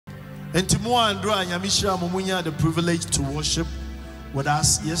And Timo and Dra Yamishra Mumunya, the privilege to worship with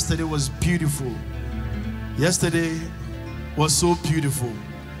us. Yesterday was beautiful. Yesterday was so beautiful.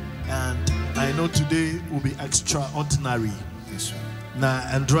 And I know today will be extraordinary. Yes, Na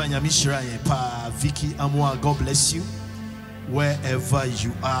Andra Yamishra Pa Vicky Amwa, God bless you. Wherever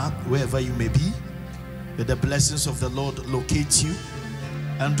you are, wherever you may be, may the blessings of the Lord locate you.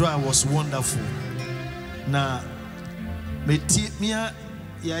 Andra was wonderful. Na Metia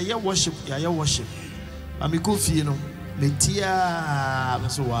ya worship, ya worship. I'm go you know. Metia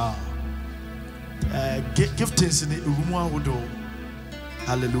so wow. Give thanks in the room.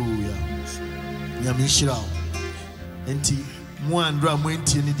 Hallelujah. Yamishra. Enti mo Andra mo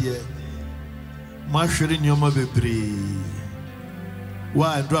enti ni de. Ma hwere nyoma bebre.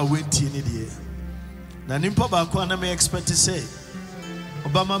 Wa Andra wenti ni de. Na nimpa ba ko na me expect say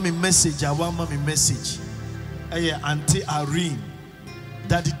Obama me message, awama me message. Aye Auntie Irene,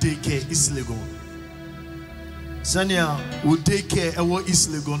 Daddy daycare is legal. Sanya wo daycare ewo is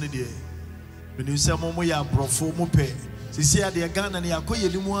legal ni de. When you say momo ya brofo mo pe. Sisi ade Ghana na yakoye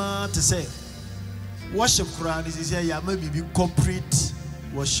limu a te say worship Quran is say ya ma bibi corporate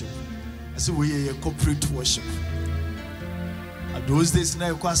worship. I say we ye corporate worship. At those days now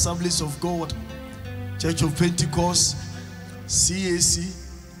you Assemblies of God, Church of Pentecost, CAC,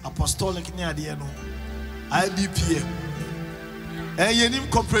 Apostolic near the no, IBPM. And you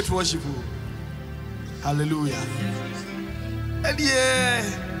need corporate worship. Hallelujah. And yeah,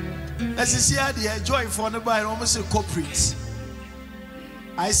 as you see, I joy for the by almost a corporate.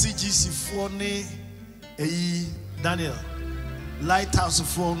 ICGC for ne, Daniel, Lighthouse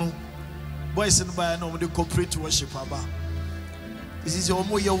for no, boys and by no the corporate worship about. This is your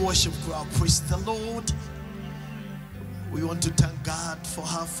worship crowd. Praise the Lord. We want to thank God for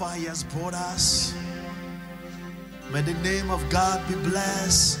how far He has brought us. May the name of God be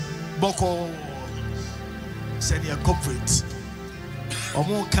blessed. Boko. Send your corporate.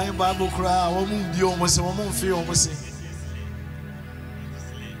 Omo kind Bible crowd. Omo bi omo se. Omo fi omo se.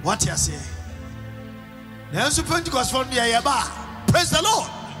 What you say? Now so Pentecost from the Ayaba. Praise the Lord.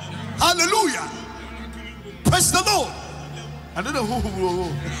 Hallelujah. Praise the Lord. I don't know who.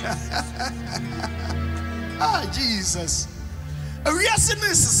 Ah, Jesus. A reason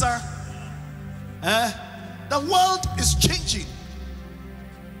is, sir. The world is changing.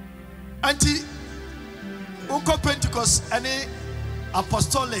 Anti Oko Pentecost, any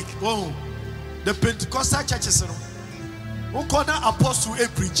apostolic, the Pentecostal churches, Oko na apostle a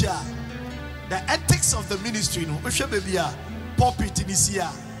preacher. The ethics of the ministry, no, we should be a pulpit in this year.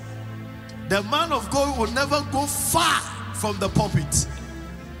 The man of God will never go far from the pulpit.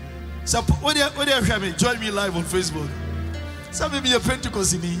 So when you hear me, join me live on Facebook. Some maybe a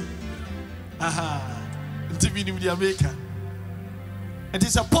Pentecost in me. Aha. TV in the America. And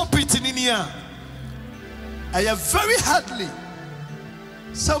it's a pulpit in India. I have very hardly.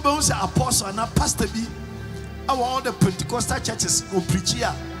 Some of say apostle and a pastor be. All the Pentecostal churches will preach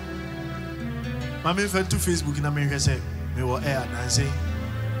here. My main friend to Facebook in America say, me will air and say,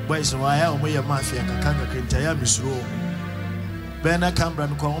 boys, why am I a mafia? Kanga Kentaya Misro. Bena Cambra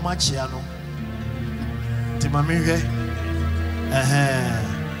no kwa machiano. Timamihe.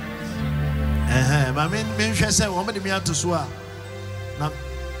 My main say, woman, me out to swear. Now,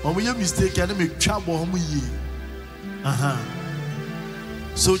 when we mistake, I make trouble.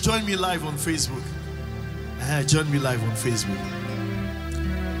 So join me live on Facebook. Join me live on Facebook.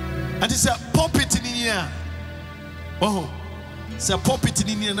 And it's a pulpit in here. Oh, it's a pulpit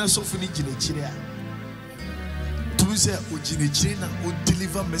in here. Not so funny, Gina. To say, Ujinechina will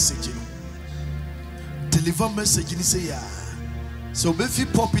deliver message. Deliver message. And say, yeah. So, if you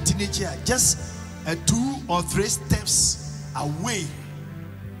pulpit in here, just 2 or 3 steps away.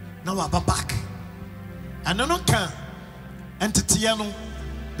 Now I'm back. And no can. And to Tiano,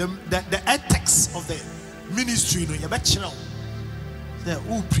 the ethics of the ministry, no, you're back now. The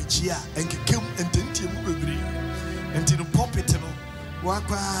who preach here and come and tell you, and to the pulpit, no,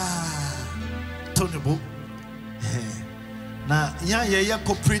 Waka Tonebo. Now, yeah,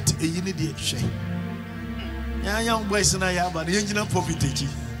 corporate a unity. Young boys and I have an engineer pulpit.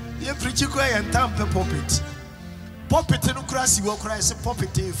 You preach cry and tamper pulpit. Pulpit and crassy will cry a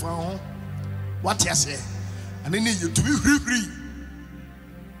pulpit for what you say. And then you to be free.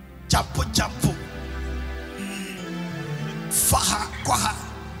 Chapo. Faha,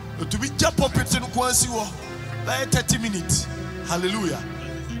 Kwaha. To be jump pulpit and Quansi by 30 minutes. Hallelujah.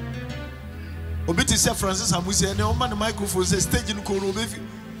 Obiti said Francis Amusi and the man microphone says stage in Koro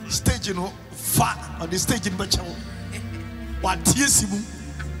stage in far on the stage in Bachaw. What Yesimu?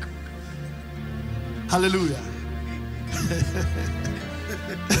 Hallelujah.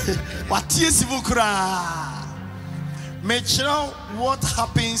 What is make sure what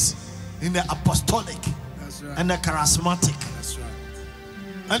happens in the apostolic and the charismatic. That's right.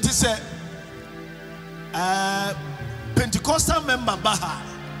 And he said, Pentecostal member Baha.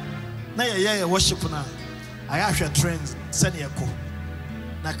 Na ya worship na. I have a trend send you go.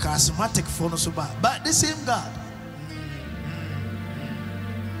 Na charismatic phone so bad. But the same God.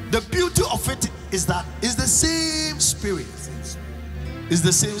 The beauty of it is that it's the same spirit. It's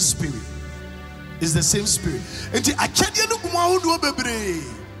the same spirit. It's the same spirit.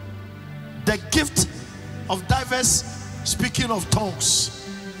 The gift of diverse speaking of tongues,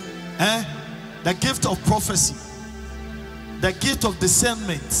 the gift of prophecy, the gift of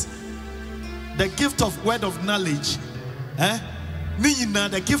discernment, the gift of word of knowledge,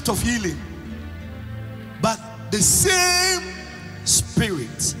 the gift of healing, but the same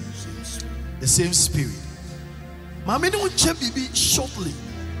spirit. The same spirit. Mama no check bibi shortly.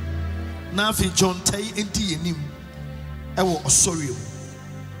 Now fi John Teye enti enim. Ewo osorio.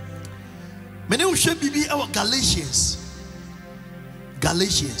 Mene wo hwe bibi ewo Galatians.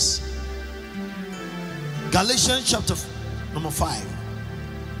 Galatians chapter number 5.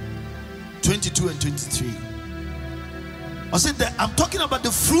 22 and 23. I said that I'm talking about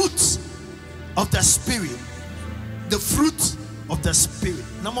the fruits of the spirit. The fruit of the spirit.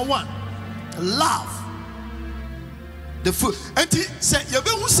 Number 1. Love. The fruit. And he said,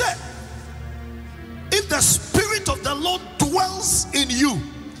 if the spirit of the Lord dwells in you,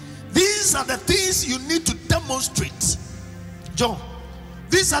 these are the things you need to demonstrate. John,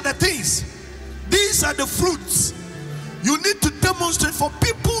 these are the things, these are the fruits you need to demonstrate for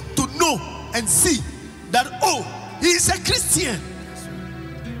people to know and see that, oh, he is a Christian.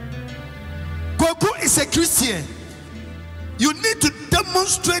 Koko is a Christian. You need to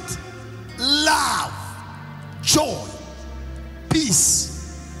demonstrate love, joy, peace.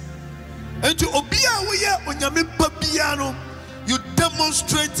 And to obia onyame pabiano, you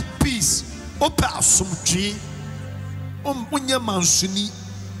demonstrate peace. Opa asumtwi onya mansuni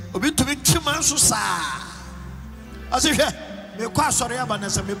obi to be chimanso sa asehwe me kwa sori aba na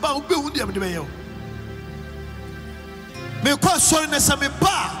se me ba obe hu dia me de beyo me kwa sori na se me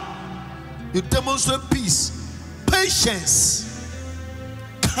ba. You demonstrate peace, patience,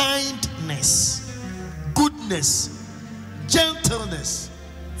 kindness, goodness, gentleness,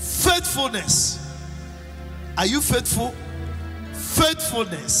 faithfulness. Are you faithful?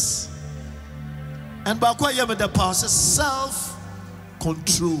 Faithfulness. And by what you have the power says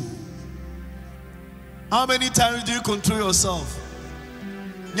self-control. How many times do you control yourself?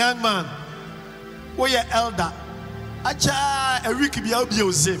 Young man, or your elder, acha a week be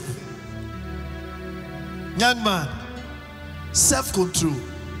Joseph. Young man, self-control.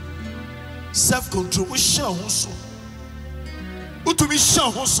 Self-control. We shall also. To be sure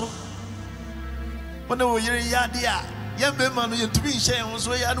also. When we hear yadia, young man, you to be share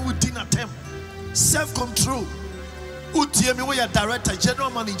also, and we didn't attempt. Self-control. Utiemi we director, general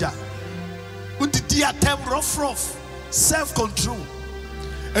manager. Uti attempt rough. Self-control.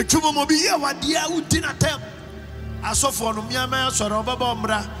 A chuma mobile what dear who didn't attempt. I saw for no miama so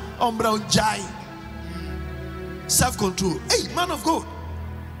ombra unjai. Self-control. Hey, man of God.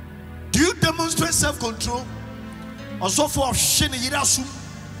 Do you demonstrate self-control? Also for shene yirasu.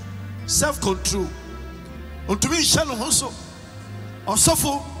 Self-control. Unto me shall also. Also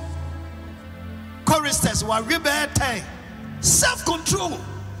for choristers who are rebel. Self-control.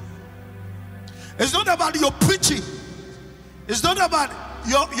 It's not about your preaching. It's not about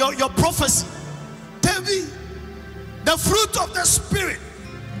your prophecy. Tell me the fruit of the spirit.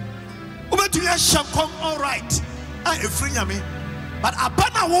 Ubetuya shall come all right. I free me. But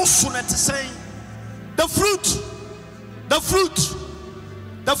Abana was soon to say the fruit,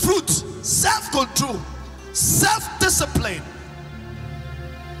 self-control, self-discipline,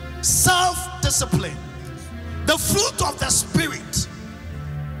 the fruit of the spirit.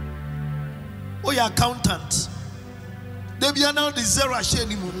 Oh, your accountant. They be now the zero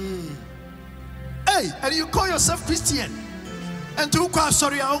anymore. Hey, and you call yourself Christian. And to call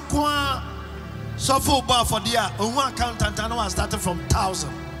sorry, uncle. So for bar for the one accountant, I know I started from 1,000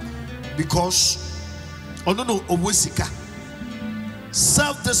 because obesika,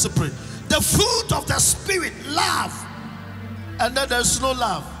 self-discipline, the fruit of the spirit, love, and then there's no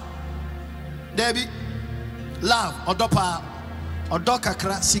love. There be love,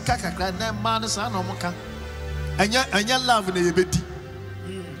 odokakra, sikakakra, ne man sa no moka. Anya love na yebedi,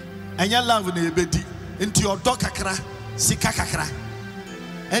 anya love na yebedi. Into odokakra, sikakakra.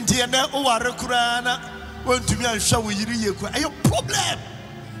 And the end of our Kurana went to me and show you a problem.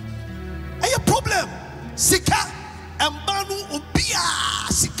 A problem. Sika Embanu ubia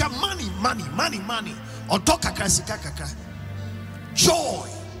sika money. Otoka sika kakra. Joy.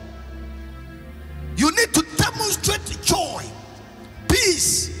 You need to demonstrate joy,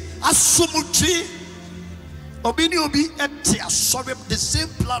 peace, asumuchi. Obi sorry, the same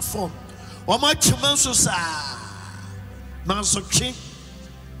platform. Oma chumanso sa manso chi.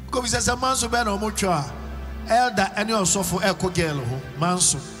 Ko bisa sa manso be na omo twa. Elder any osofo eko girl ho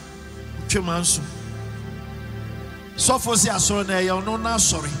manso. Chumanso. Sofo si asoro na ye no na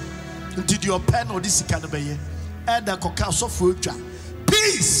sorry. Nti your pen or this kind of be. Elder koka sofo twa.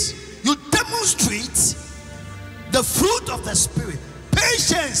 Peace. You demonstrate the fruit of the Spirit.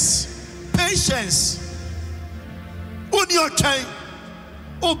 Patience. On your chain.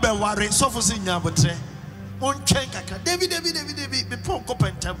 Obeware. So for sing yabotre. On chain kaka. David. Me pon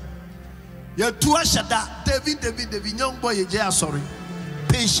kopentem. Ya tua shada. David. Young boy ye sorry.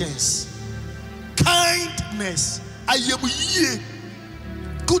 Patience. Kindness. Ayemuye.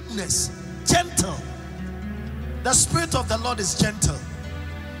 Goodness. Gentle. The Spirit of the Lord is gentle.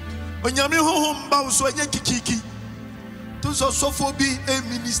 When you home bound so kiki to so for be a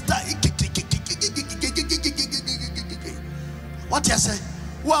minister. What you say?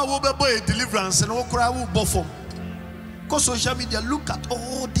 Why will be boy deliverance and all cry will buffer? Because social media look at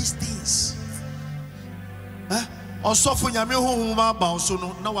all these things. Or so for Yami home bound so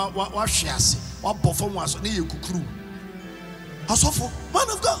no what she has what buffer was on you crew. Also for man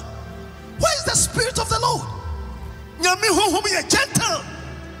of God. Where is the Spirit of the Lord? Yami home be gentle.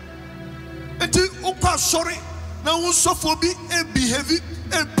 And you sorry. Now also for be a behavior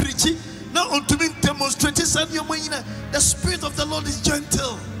and preaching. Now unto me demonstrating the Spirit of the Lord is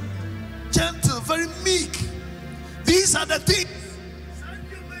gentle, very meek. These are the things.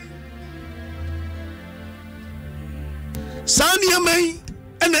 Sanya may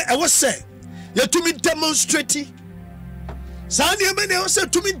and I was say, you to me demonstrating. Sanya may I say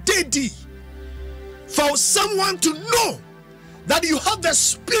to me daddy. For someone to know that you have the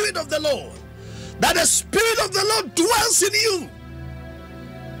Spirit of the Lord. That the Spirit of the Lord dwells in you.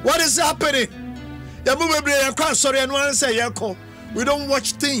 What is happening? We don't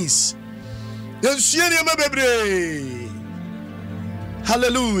watch things.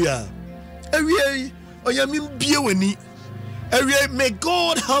 Hallelujah. May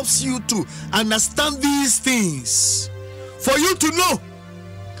God help you to understand these things. For you to know.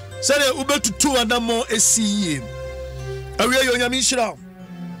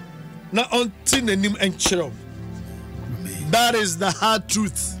 That is the hard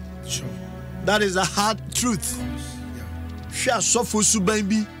truth. Sure. That is the hard truth.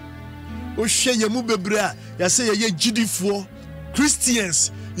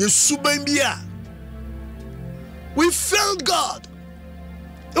 Christians, we failed God.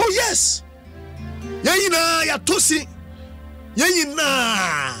 Oh yes.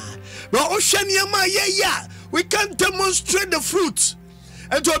 We can't demonstrate the fruit.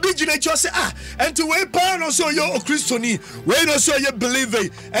 And to be nature say and to wait power also you're a Christian, wait also you believe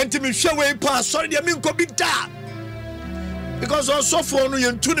it, and to me show way power. Sorry, I mean could be that. Because also for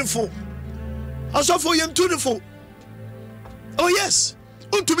you 24. Also for you 24. Oh yes.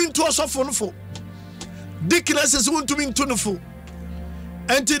 To me to also for Dickness is to me 24.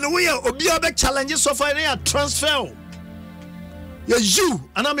 And in a way Obiabe challenges of a transfer. You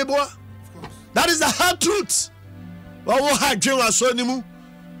and I'm a boy. That is the hard truth. Oh, I dream I saw him.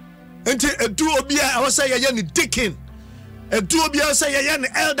 And a duobia, I was saying, a Dickin. A duobia, say, a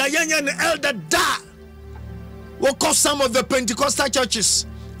elder da. What cause some of the Pentecostal churches?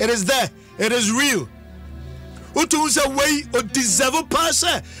 It is there, it is real. Utu was a way of deserve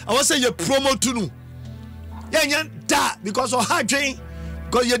person. I was saying, a promo to no. Yan da, because of hard dream,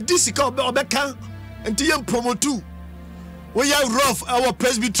 because you're difficult, or beckham, and to young promo too. We are rough, our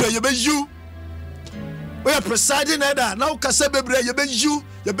presbytery, you. We are presiding at that. Now, Kasebebre, you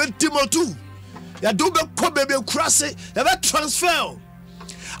be Timothy. You do be Kobe cross it, you be transfer.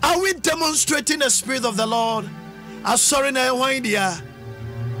 Are we demonstrating the Spirit of the Lord? I'm sorry, India.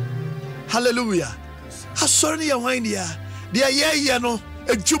 Hallelujah. I'm sorry, India. They are no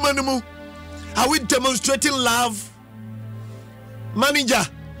a Jumanimu. Are we demonstrating love? Manager,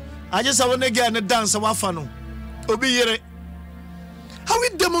 I just want to get a dance of Wafano. Obi. Are we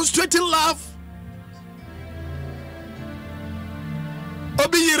demonstrating love?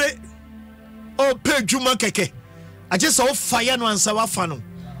 Obiyire o pe juma keke I just saw fire no ansa wafano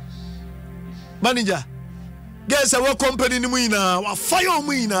manager guess our company ni muina wa fire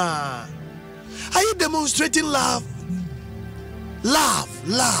muina. Are you demonstrating love and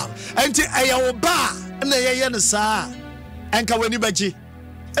ayawo ba na yeye ne saa enka wani baji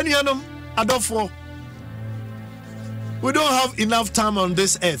enuanom adofo We don't have enough time on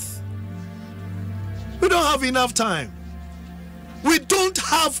this earth. We don't have enough time. We don't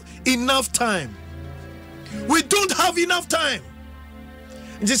have enough time. We don't have enough time.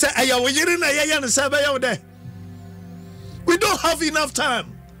 We don't have enough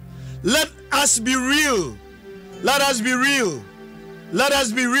time. Let us be real. Let us be real. Let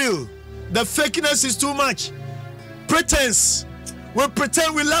us be real. The fakeness is too much. Pretense. We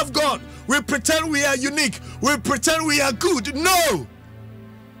pretend we love God. We pretend we are unique. We pretend we are good. No.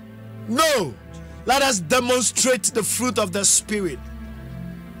 No. Let us demonstrate the fruit of the Spirit.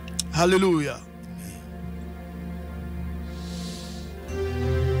 Hallelujah.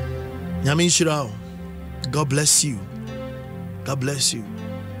 God bless you. God bless you.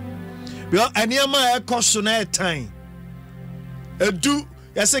 Because any of my question at time.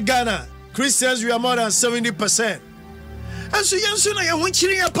 Yes, Ghana Christians, we are more than 70%. And so I want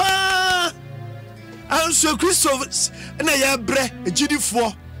cheering up. And so Christians, and I have bre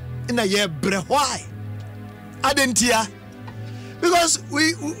GD4 and I have bre. Why? I didn't hear. Because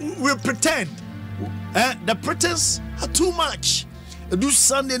we pretend. The pretense are too much. Do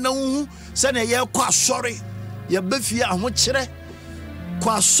Sunday now, Sunday ya kwa sorry. Ya befi a ho kire.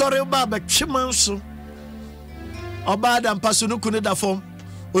 Kwa sorry ba ba twimanso. Oba da mpaso no kunu da fom.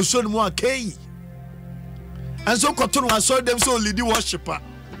 Oso no mu akei. And so koto no so dem so lead worshiper.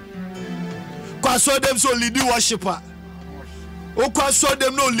 Kwa so dem so lead worshiper. O kwa so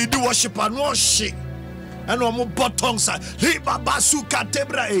dem no lead worshiper no she. And omo bottoms li baba su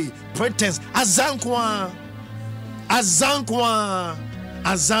katebra pretense azankwa. Azankwa.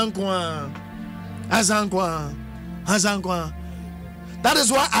 That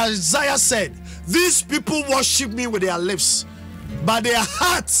is why Isaiah said, these people worship me with their lips, but their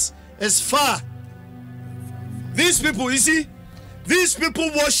hearts is far. These people, you see, these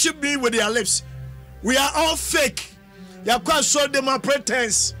people worship me with their lips. We are all fake. You can't show them a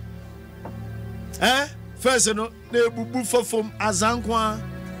pretense. First, you know, they bubu from Azankwa.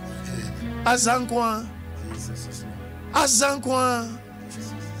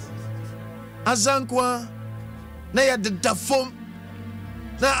 Na ya the form.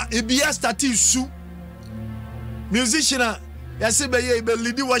 Na ebia start su. Musician ya se be ye be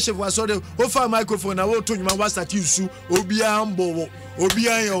lead worship was so the offer microphone na wo to nyuma was start su. Obia mbo,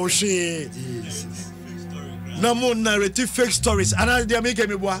 obia ya ohwe. Na mo narrative fake stories. And they make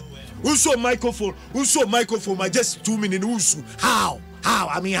me boa. Uso microphone, my just 2 minutes usu. How?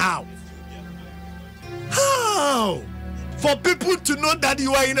 I mean how? How? For people to know that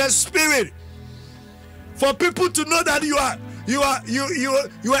you are in a spirit. For people to know that you are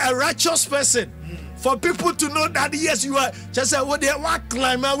a righteous person. For people to know that yes, you are just what they are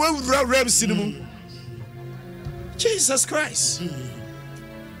climbing with Jesus Christ.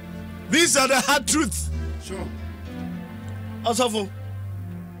 These are the hard truths. Sure. Also,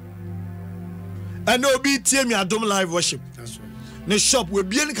 and no be me Adom live worship. That's right. The shop will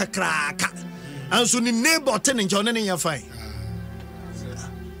be in kakraka. And so the neighbor turning John in your fine.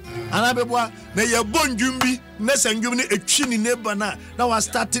 And I be boy, na ye bon jumbi, na sanjumni a chini neighbor na. Now I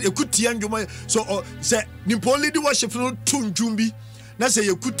started a kutian juma. So say Nipoli the worship no tun jumbi. Na say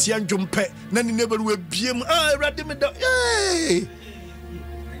you kutian jumpe. Na the neighbor will be radimida. Yay!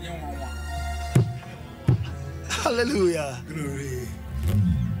 Hallelujah. Glory.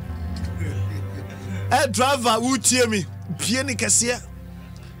 A driver would hear me. Pieni Cassia.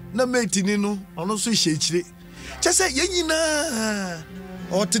 Na mate no, ono so hye just say yenyina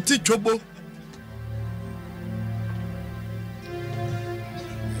or titi chobo.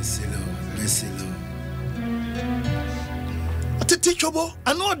 Merci Lord. Titi chobo,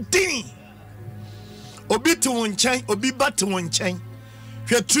 ano din. Obi to one chain, obi bat to one chain.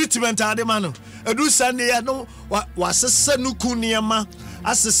 Your treatment ademano. Edu Sunday no was sanuku niema.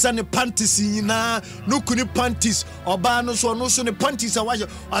 As the sunny panties na no kuni panties or bano so no so the panties are watch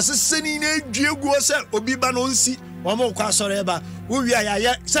as a sunny Diego obi banonsi or more quasoreba. We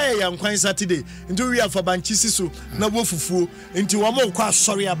are say I am quite Saturday into we are for banchisisu na wofufu into one more quas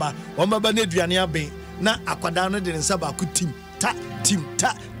sorry about one banedriania bay na aquadano de sabaku tim ta.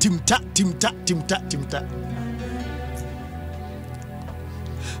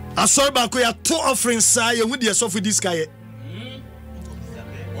 I saw back we are 2 offerings say with the soft with this guy.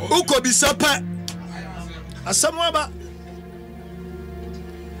 Uko bisapa asamwaba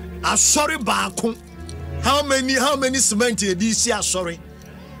asori baako how many cement did see asori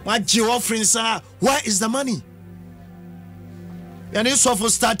what you offering sir where is the money and this for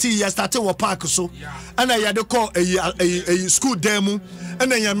starting wa park so and I had to call a school demo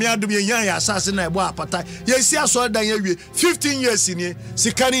and then yami adum yan assassin na ebo apata ye see asori dan ye 15 years in here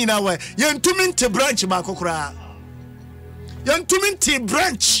sikani na we ye ntumi nte branch baako kra Yantuminti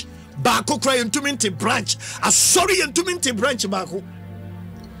branch. Bako cry yantuminti branch. A sorry yantuminti branch bako.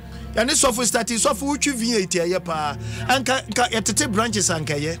 Yani sofu stati sofu uchi vinyeti ya yepa. Anka yatete branches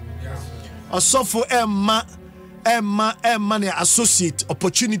anka ye. A sofu Emma ne associate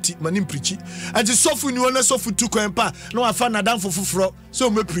opportunity manim preachy. And the sofu ni wana sofu tu kwempa. No afana dan fufufro. So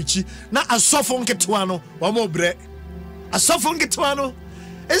me preachy. Na a sofu nketwano. Wamo bre. A sofu nketwano.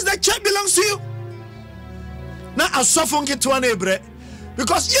 Is the church belongs to you? Na a sofu nketwano bre.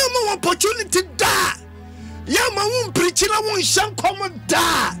 Because you have opportunity da. You have preaching I won't shank come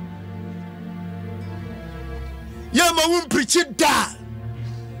da. You have preaching da.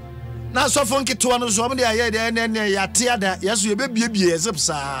 Na so funky to one so many aye ya tia da yes you be zip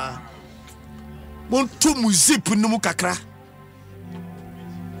sa mon tu muzip no mu kakra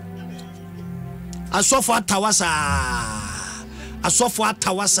asofo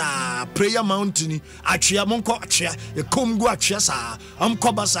atawasa prayer mountain atwea monko atwea e komgu atwea sa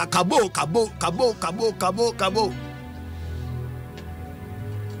amkoba sa kabo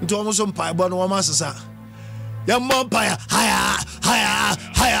nto omo mpa ebo no wo masesa ya mpa higher fire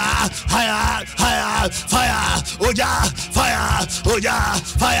oja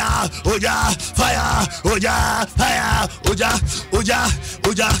fire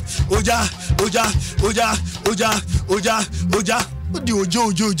what do you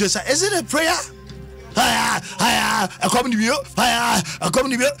just say? Is it a prayer? Fire I come to you fire I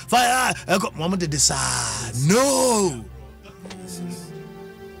come to you fire mama did this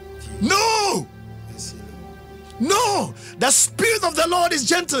no, the Spirit of the Lord is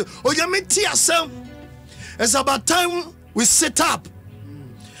gentle. It's about time we sit up.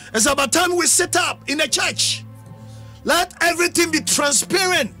 It's about time we sit up in the church. Let everything be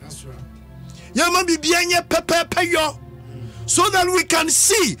transparent. That's right. So that we can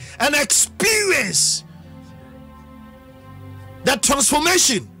see and experience the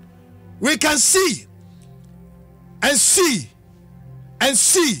transformation. We can see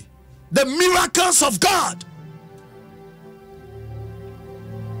the miracles of God.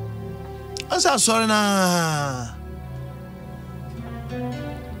 I'm sorry na.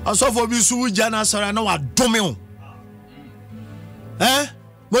 Also for bisu jana sorry na wa dome.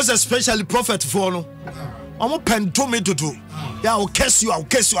 Most especially prophet for no. I'm pen to me to do. Yeah, I'll curse you. Are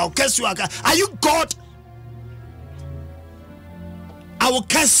you God? I will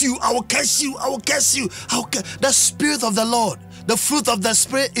curse you. The Spirit of the Lord, the fruit of the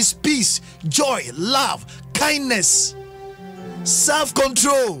Spirit is peace, joy, love, kindness,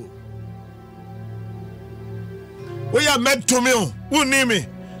 self-control. We are meant to me. Who name me?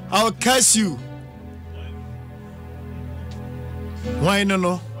 I will curse you. Why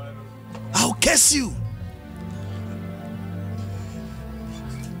no? I'll curse you.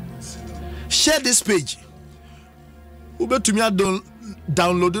 Share this page. Ube to me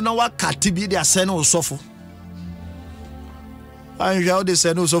download na wa katibi de asene osofo. I how they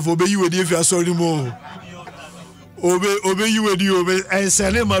say no osofo obe you dey if you sorry mo. Obe you wedi obe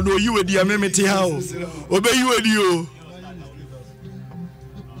ensene ma no you wedi amemete ha o. Obe you wedi o.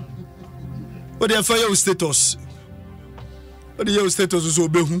 What dey for your status? What dey your status so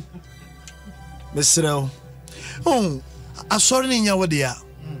obe hu? Mesrel. Oh, asori ni nya wodi a.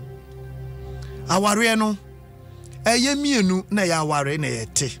 Aware no eyemienu na ya aware na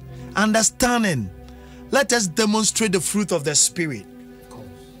yete. Understanding. Let us demonstrate the fruit of the Spirit.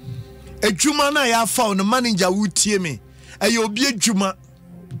 Ejuma na ya fa no manager wutie me. Eye obi ejuma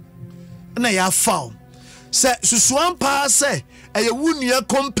na ya fa. Se susuan pa se eye wunua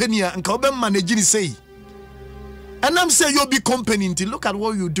company a nka obe manage ni sei. And I'm saying you'll be company until look at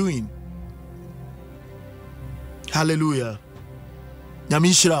what you're doing. Hallelujah.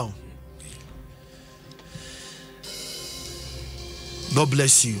 Nyamishirao. God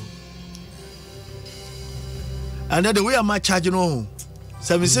bless you. And then the way I'm charging on,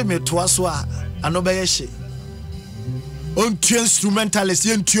 so we say me twaswa anobayeshe. On two instrumentalist,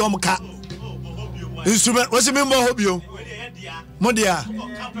 yen tuomka. Instrument, what's the member hobio? Modia.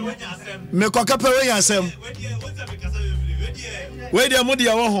 Me kokape we yasem. Where the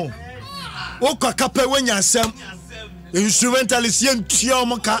modia wo. O kokape we yasem. Instrumentalist yen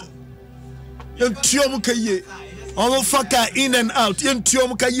tuomka. Yen tuomka ye. Omo faka in and out. Yen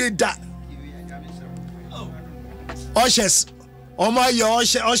tuomka ye da. Oshes. Oma ye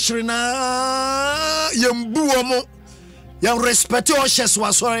oshrina. Yen bu omo. Yen respect oshes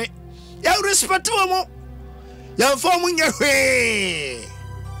wa sorry. Yen respect omo. Yen form nye.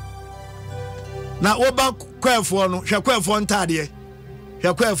 Na oba kwefo no, hwe kwefo ntade.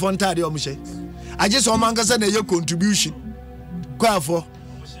 Hwe kwefo ntade omhye. Aje so mangasa na ye contribution. Kwefo.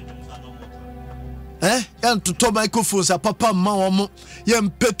 and to top microphones a papa maomo yem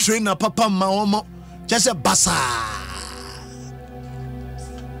petrain papa maomo just a basa.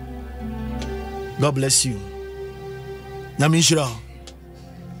 God bless you. Nyamishra.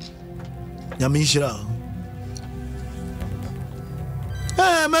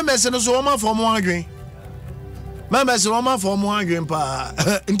 Members no so woman for more green. Members woman for more green pa.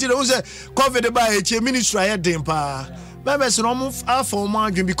 Until we say COVID by a ministry I dem pa. Members no for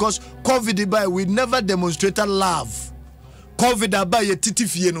more green because COVID by we never demonstrated love. COVID by a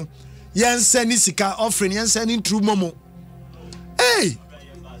titifie no. Yen send sika offering yen sending true momo. Hey.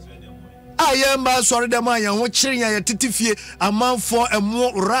 I am sorry the man yan watching ya titifie a man for a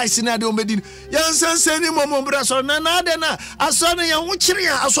more rice in Adom Medin. Yan send him momo braso na na de na asana yan watching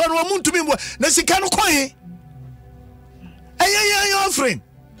ya asana wa muntu mi na sika no kwan. Aye offering.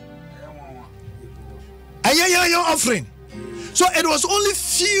 Aye offering. So it was only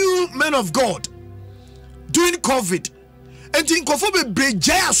few men of God during COVID. And think of a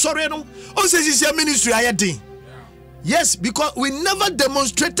breja sorry no. On says it's a ministry I did. Yes, because we never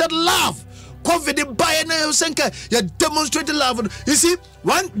demonstrated love. COVID by you demonstrated love. You see,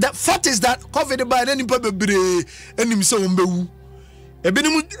 the fact is that COVID by any probably and himself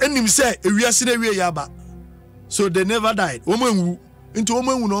we are seeing we yaba. So they never died. Woman into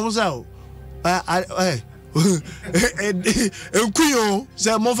woman who knows how.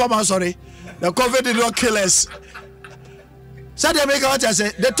 Say more from sorry. The COVID did not kill us. So they make out say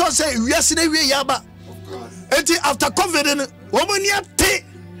they thought say we are seeing we yaba. Until after COVID, woman yate.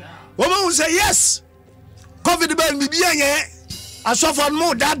 Woman will say yes. COVID ban bibiya I suffered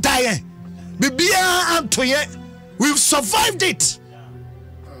more that die. Bibiya Antoye. We've survived it.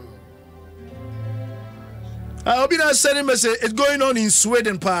 I'll be not sending message. It's going on in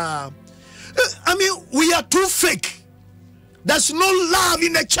Sweden, pa. I mean, we are too fake. There's no love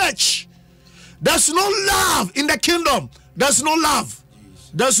in the church. There's no love in the kingdom. There's no love.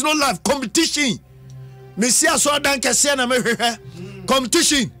 There's no love. Competition. Messiah so dan kese na mehwehwe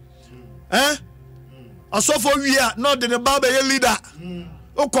competition aso for we are not the baba ye leader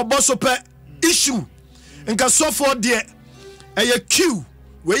okoboso pe issue nka so for there a queue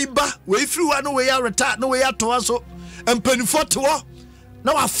we ba we free one we are retire no we are to so empanifo to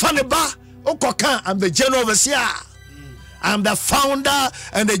na wa fa ne ba okoka I'm the general overseer. I'm the founder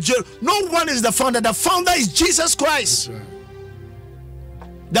and the no one is the founder. The founder is Jesus Christ.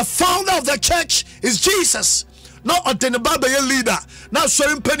 The founder of the church is Jesus. Not a Tenebaba leader. Now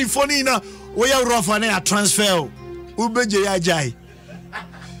so in penny phony na we are rough and a transfer. Ubeje yajai.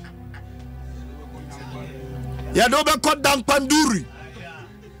 Ya do be cut down panduri.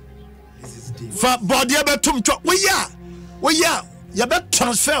 For body betum chop. We ya ya be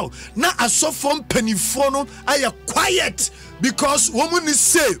transfer. Now a so from penny phone I quiet because woman is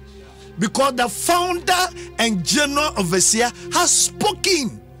saved. Because the founder and general overseer has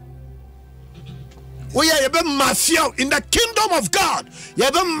spoken. We are mafia in the kingdom of God. You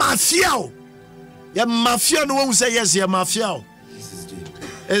have mafia. You mafia. No one will say yes. You mafia.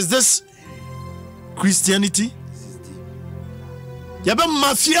 Is this Christianity? You have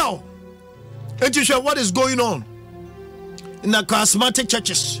mafia. And you show what is going on in the charismatic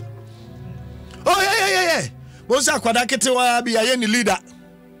churches. Oh yeah. What's that? Kwadakete wa bi aye ni leader.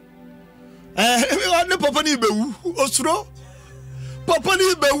 Ne papa ni bewu osuro. Papa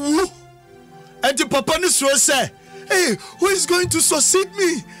ni bewu. And the papa ni so say, hey, who is going to succeed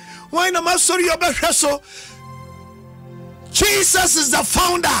me? Why am I sorry about so? Jesus is the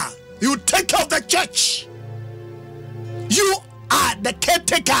founder. You take care of the church. You are the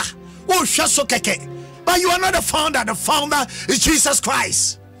caretaker. Oh, shaso keke. But you are not the founder. The founder is Jesus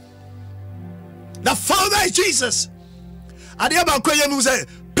Christ. The founder is Jesus. Adiaba kweye who say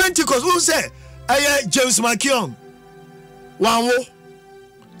Pentecost who say James McKeown. Wanwo.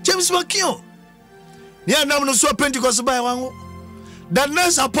 James McKeown. Yeah, now no so Pentecost by one. The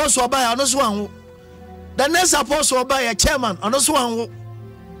next apostle by another one. The next apostle by a chairman another one.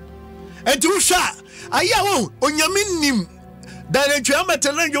 And to shot. Ayawo onyaminim. That a chairman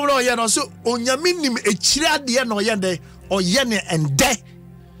telling you no yan so onyaminim a chira de no yende or yene and de.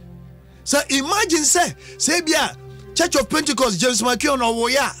 So imagine say bia Church of Pentecost James McKeown or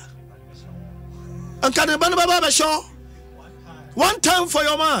Woya. And can the Baba show? One time for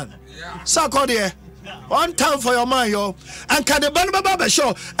your man. Sakodia. One time for your man, yo. And can the Baba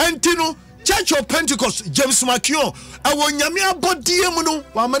show? And Tino, Church of Pentecost, James McKeown. I want Yamia body muno,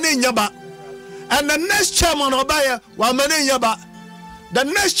 Wamane Yaba. And the next chairman or buyer, Wamane Yaba. The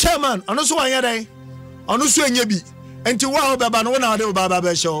next chairman, and also one yade, and also in Yabi. And to wow Baba, no one out of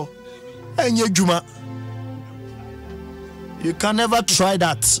Baba show. And ye Juma. You can never try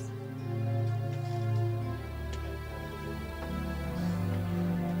that.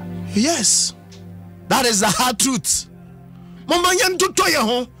 Yes. That is the hard truth.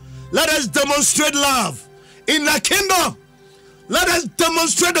 Let us demonstrate love in the kingdom. Let us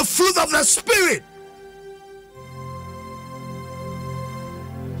demonstrate the fruit of the Spirit.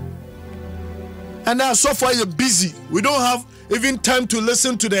 And now, so far, you're busy. We don't have even time to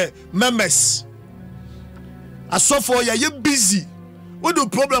listen to the members. As so far, you're busy. What the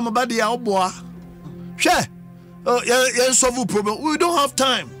problem about the boy? Sure. You solve the problem. We don't have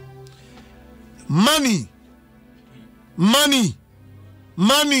time. Money. Money.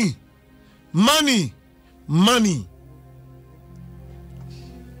 Money. Money. Money.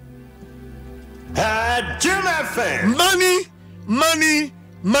 Adom FM. Money. Money.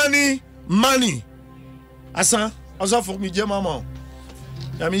 Money. Money. Asa for me, Mama.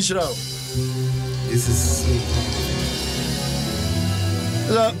 This is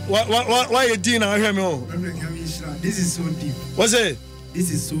why you doing now? Hear me. This is so deep. What's it?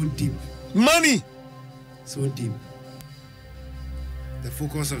 This is so deep. Money. So deep. The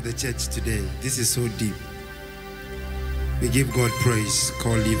focus of the church today. This is so deep. We give God praise.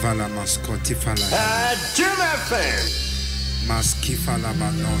 Call Livala Mascotifala. Adom FM. Maskifala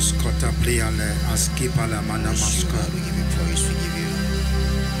Manos Kota Pliale Askipala Manamaska. We give you praise, we give you.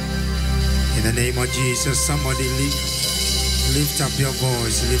 In the name of Jesus, somebody lift up your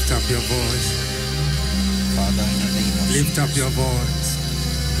voice, lift up your voice. Father, in the name of lift Jesus, up your voice.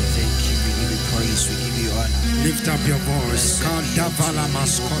 we thank you, we give you praise, we give you honor. Lift up your voice. Kandavala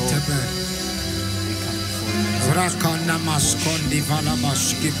Maskotebe. We come before you. Rakana Maskondi Vala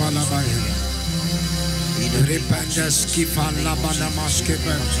Maskipala Baya. Lift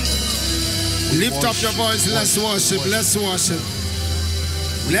up your voice, let's worship, let's worship.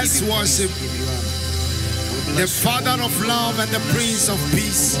 Let's worship the Father of love and the Prince of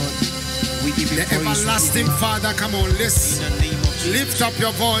peace, the everlasting Father. Come on, let's lift up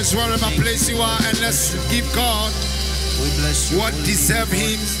your voice wherever place you are and let's give God what deserves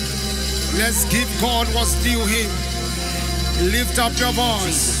Him. Let's give God what's due Him. Lift up your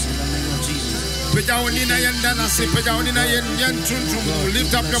voice. Lift up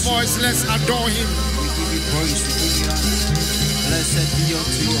your voice, let's adore Him. We give you praise, we give you honor. Blessed be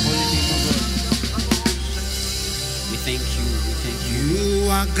unto your holy name, O God. We thank you, we thank you. You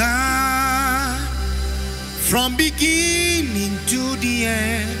are God from beginning to the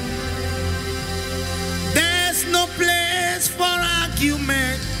end. There's no place for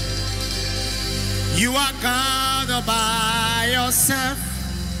argument. You are God all by yourself.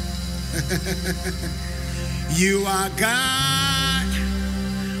 You are God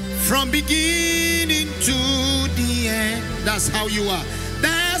from beginning to the end. That's how you are.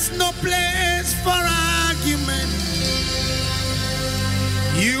 There's no place for argument.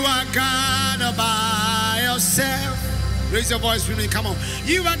 You are God all by yourself. Raise your voice with me, come on.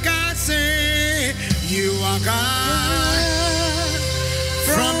 You are God, say, you are God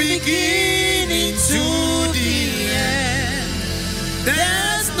from beginning to the end.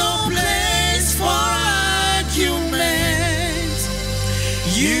 There's no place for argument.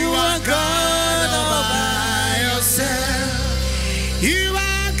 You are God all by yourself. You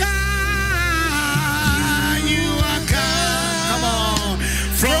are God. You are God. Come on.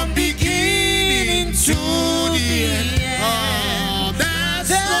 From beginning to the end. Oh, there's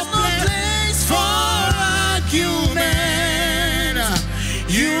no place for argument.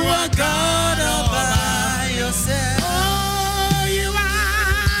 You are God all by yourself.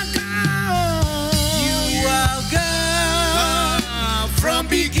 From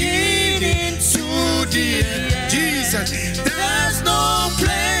beginning to the end, Jesus, there's no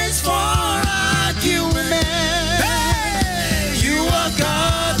place for argument. Hey, you are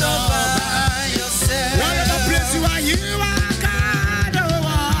God all by yourself. Whatever place you are God. Oh,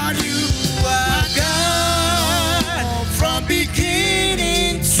 you are God from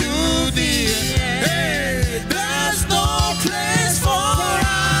beginning to the end. Hey, there's no place for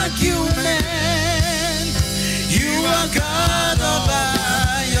argument. You are God all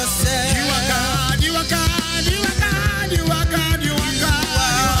by yourself. You are God, you are God, you are God, you are God, you are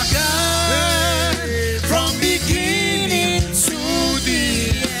God.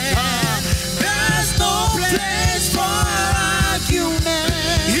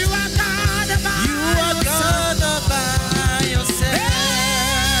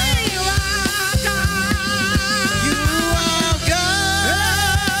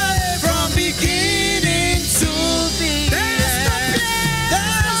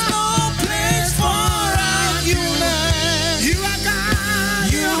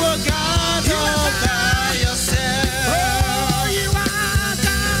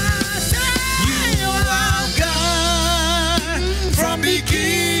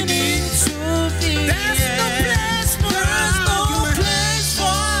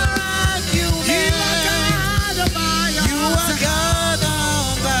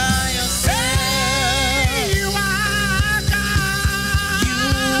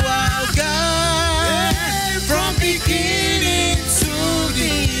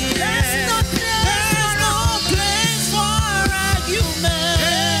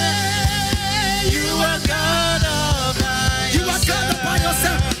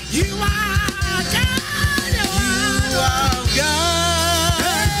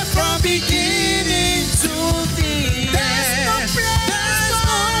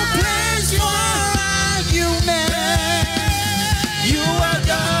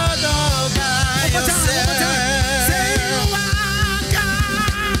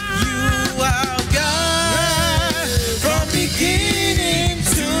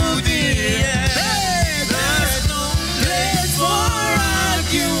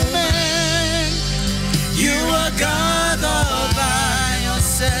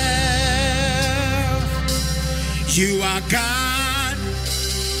 You are God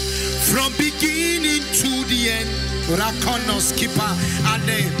from beginning to the end. Rakonos keeper and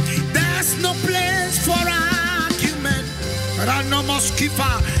there's no place for argument. Ranomos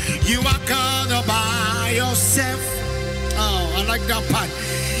keeper, you are God all by yourself. Oh, I like that part.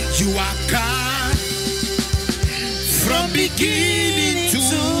 You are God from beginning to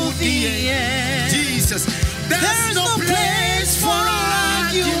the end. Jesus, there's no place for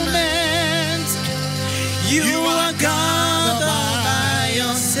argument. You are God all by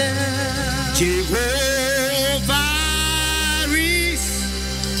yourself. Jehovah is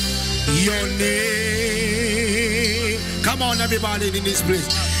your name. Come on, everybody in this place.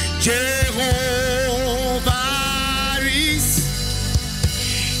 Jehovah is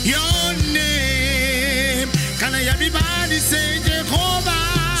your name. Can I everybody say Jehovah?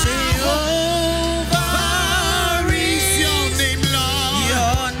 Jehovah is your name, Lord.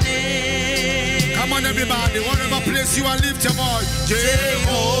 Your name. Come on, everybody. Whatever place you are, lift your voice. Jehovah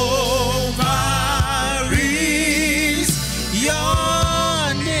is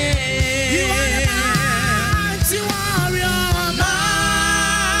your name. You are the mighty warrior.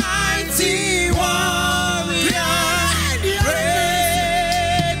 Mighty warrior.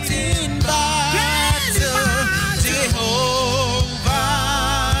 Great in battle. Jehovah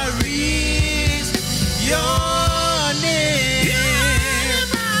is your name.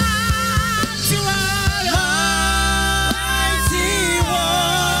 You are the mighty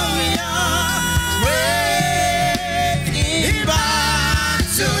warrior. Great in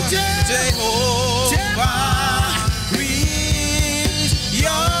battle. Jehovah is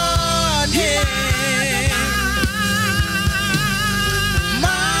your name.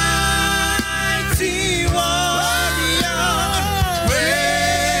 Mighty warrior,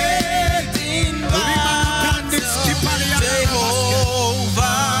 great in battle.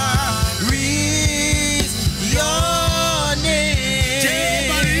 Jehovah is your name.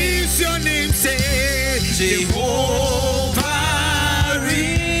 Jehovah is your name. Say Jehovah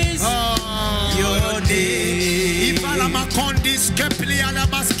is your name.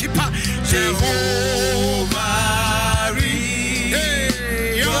 Jehovah is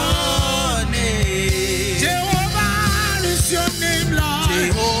your name. Jehovah is your name, Lord.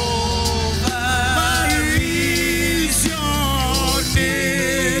 Jehovah is your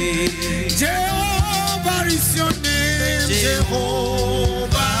name. Jehovah is your name.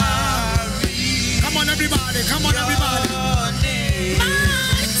 Jehovah is. Come on, everybody. Come on, everybody.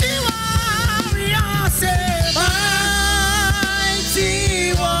 Mighty warrior, say. Mighty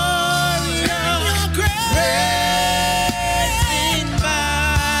warrior, great in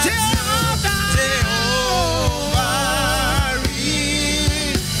battle. Jehovah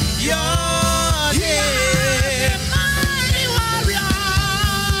is your name.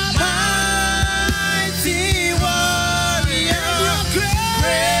 Mighty warrior,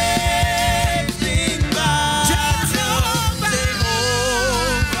 great in battle. Jehovah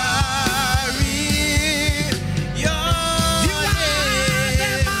is your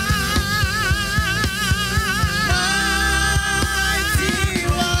name. Mighty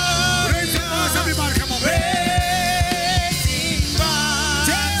warrior. Raise your voice, everybody, come on. Great in battle.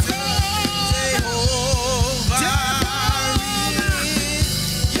 Jehovah is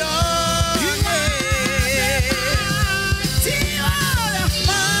your name.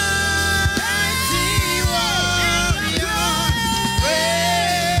 Mighty warrior.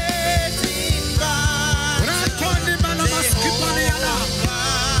 Great in battle.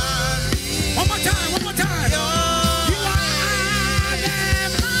 One more time, one more time. You are the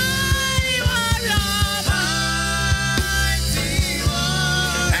mighty warrior. Mighty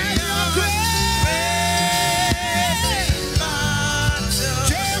warrior. And you're great in battle.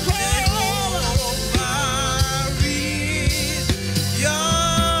 Jehovah is your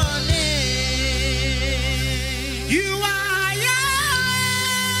name. You are Yahweh.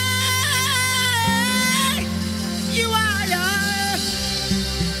 You are Yahweh.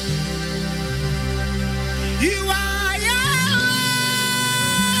 You are Yahweh.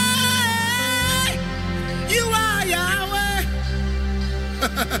 You are Yahweh.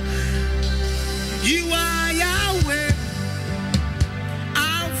 You are Yahweh.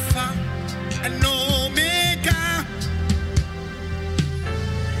 Alpha and Omega.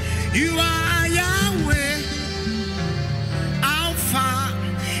 You are Yahweh. Alpha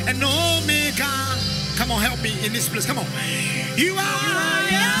and Omega. Come on, help me in this place. Come on. You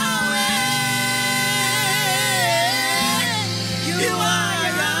are Yahweh. You are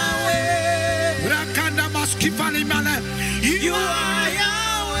Yahweh. Rakanda maskifani mala. You are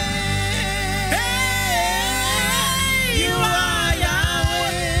Yahweh. You are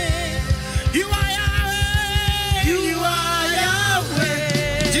Yahweh. You are Yahweh.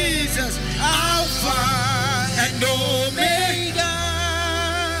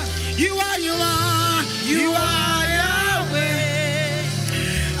 You are Yahweh,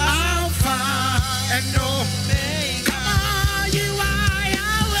 Alpha and Omega. Come on, you are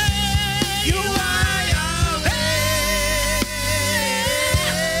Yahweh. You are Yahweh.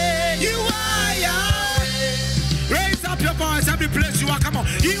 You are Yahweh. Raise up your voice every place you are. Come on.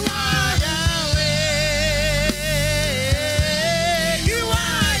 You are Yahweh. You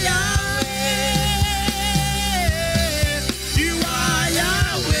are Yahweh. You are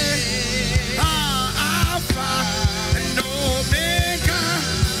Yahweh. Alpha and Omega.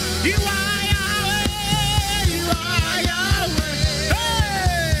 You are Yahweh. You are Yahweh.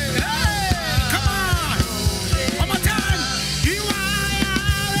 Hey, hey, come on. One more time. You are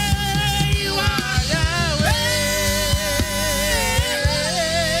Yahweh. You are Yahweh.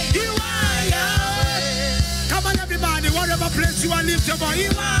 You are Yahweh. Come on, everybody. Whatever place you are, lift your voice. You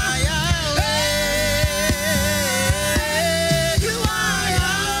are Yahweh. You are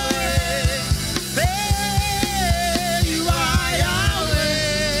Yahweh. Hey, you are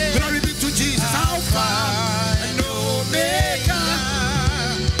Yahweh. Glory be to Jesus. Alpha and Omega.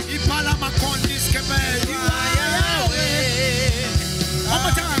 Ipalamakondis kebe. You are Yahweh. One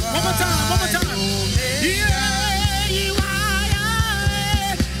more time. One more time. One more time. Yeah, you are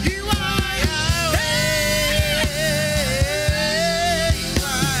Yahweh. You are Yahweh. You are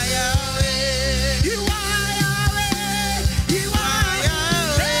Yahweh. You are Yahweh. You are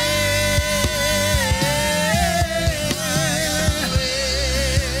Yahweh.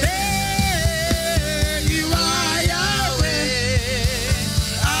 You are Yahweh.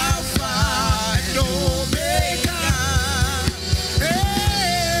 Alpha and Omega.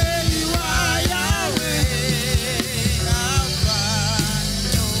 Hey, you are Yahweh. Alpha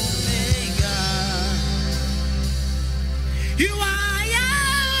and Omega. You are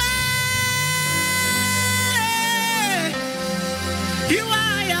Yahweh. You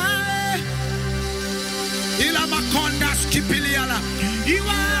are Yahweh. Ilamakonda skipiliala. You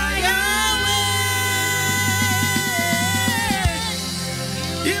are Yahweh.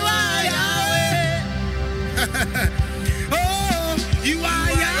 You are Yahweh. Oh, you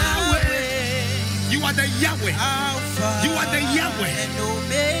are Yahweh. You are the Yahweh. You are the Yahweh.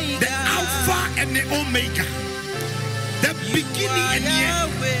 The Alpha and the Omega. The beginning and the end.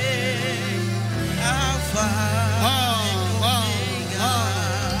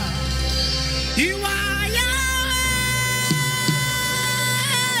 You are Yahweh.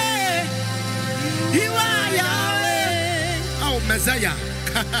 You are Yahweh. Oh, Messiah.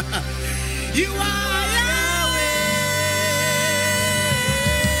 You are Yahweh.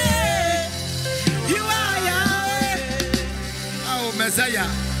 You are Yahweh. Oh, Messiah.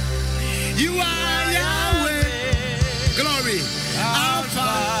 You are Yahweh. Glory. Alpha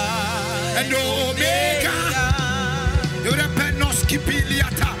and Omega. You are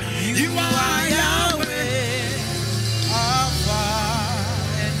Penoskipiliata. You are Yahweh. Alpha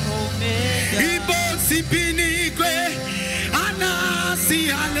and Omega. Ibo Sipinigwe. Anasi,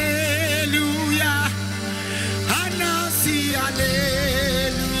 hallelujah. Anasi,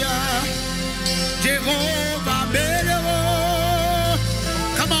 hallelujah. Jehovah Beleo.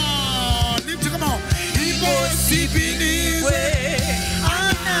 Come on, lift it, come on. Ibo Sipinigwe.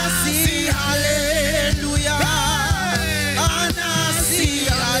 Anasi, hallelujah. Anasi,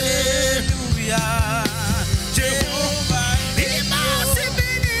 hallelujah. Jehovah Ibo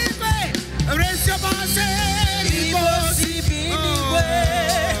Sipinigwe. Raise your voice. Ibo Sipinigwe.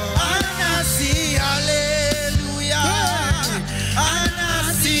 Anasi, hallelujah.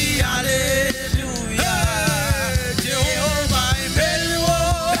 Anasi, hallelujah.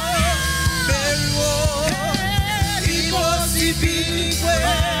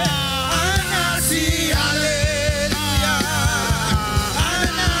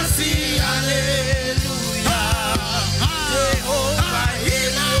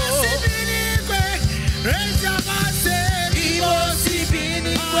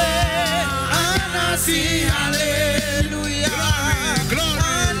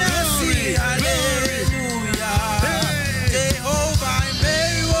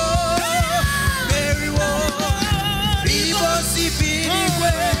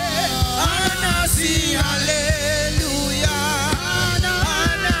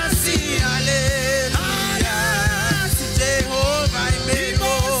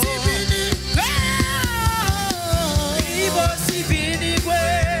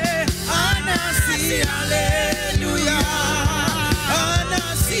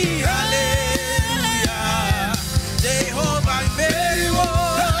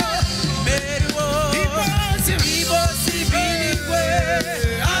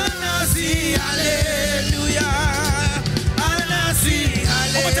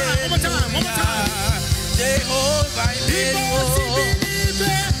 Jehovah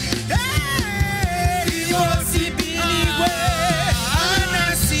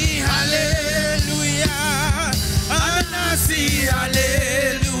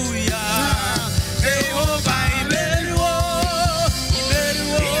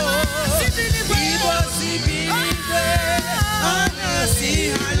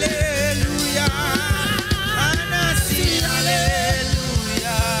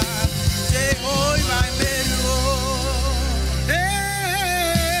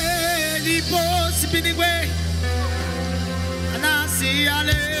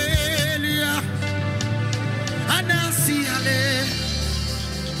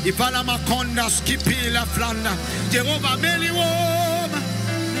Ifala makonda skipila flanda Jehovah Meliwoma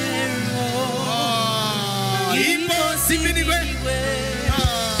impossible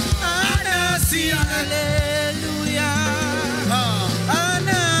Anasi hallelujah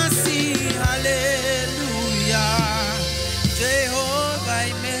Anasi hallelujah Jehovah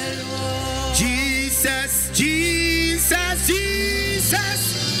Meliwoma Jesus Jesus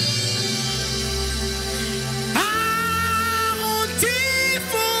Jesus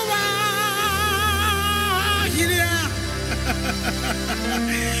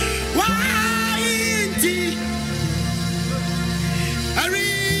Why indeed?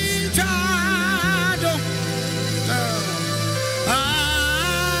 Arichado. Hallelujah.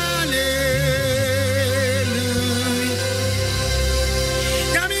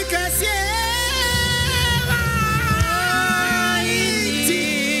 Namikasie. Why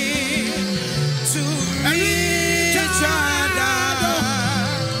indeed? To Arichado.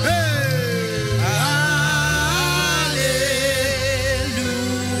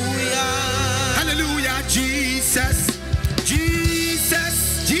 Jesus,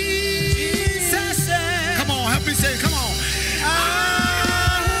 Jesus, Jesus. Come on, help me say, come on. Hallelujah.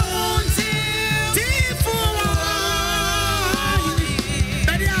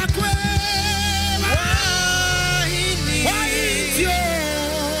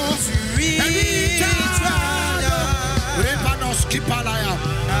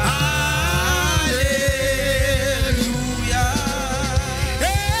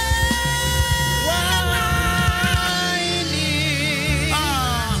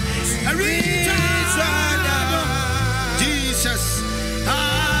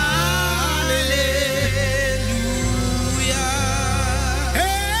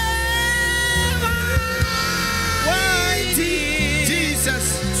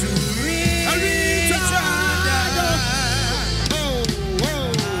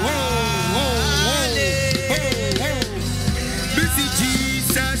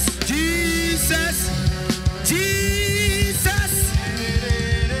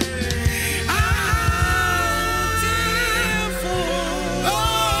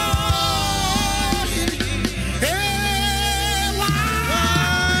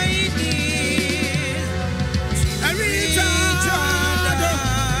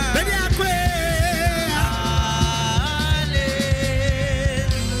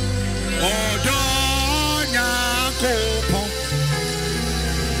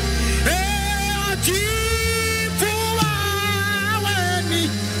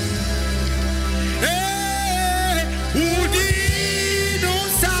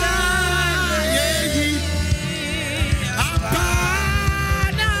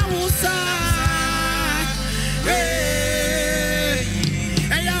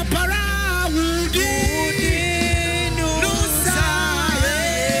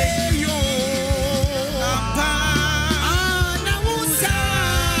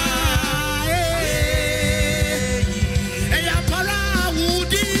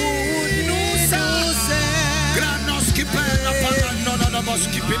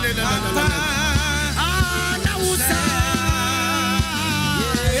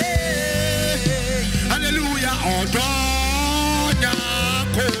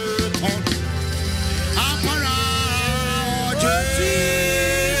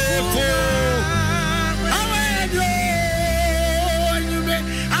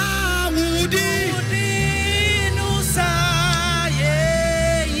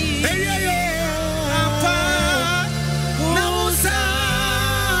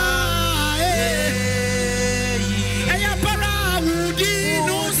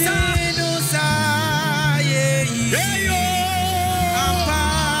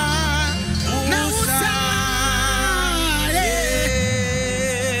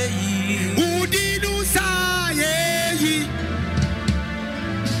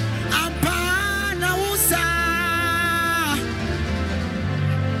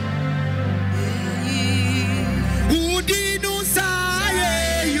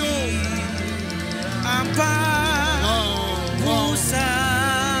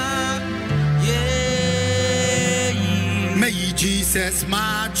 Jesus,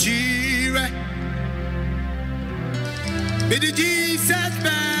 my jire. May the Jesus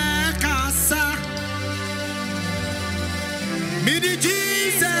back asa. May the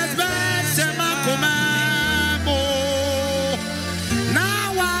Jesus back sema komamo.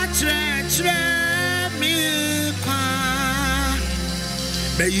 Now I church me kwa.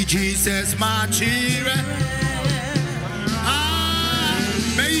 May Jesus, my jire.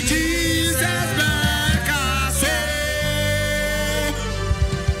 May Jesus back asa.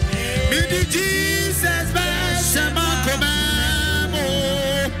 May the Jesus back sema komamo.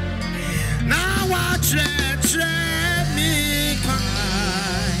 Now I church me kwa.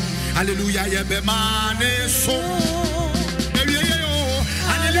 Hallelujah, ye be mane so.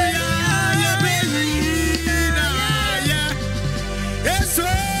 Hallelujah, ye be na ye. Yes,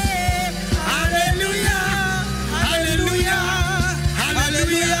 hallelujah, hallelujah,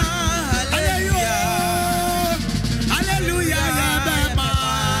 hallelujah, hallelujah, hallelujah, ye be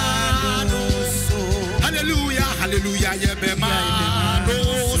mane so. Hallelujah, hallelujah, ye be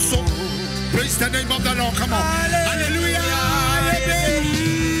mane so. Praise the name of the Lord. Come on. Hallelujah. Hallelujah.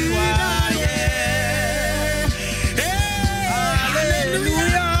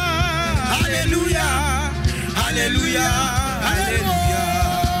 Hallelujah. Hallelujah. Hallelujah.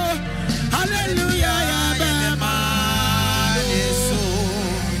 Hallelujah.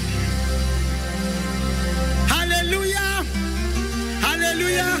 Hallelujah. Hallelujah.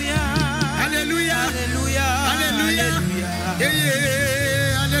 Hallelujah.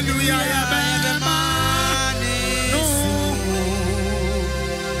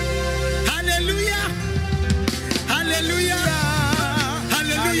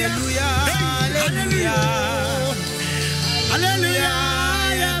 Hallelujah. Hallelujah. Hallelujah.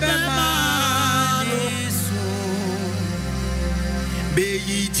 Hallelujah. May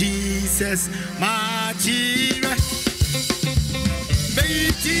Jesus, my jire.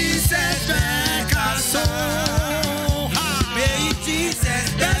 May Jesus back us so. May Jesus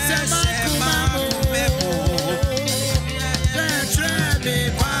back my kumamo.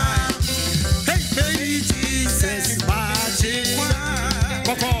 Hey, may Jesus, my jire.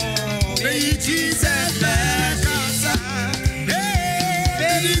 May Jesus back us.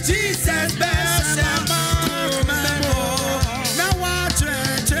 May Jesus back my kumamo. Now I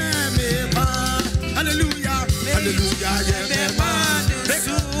church me. Hallelujah. Hallelujah.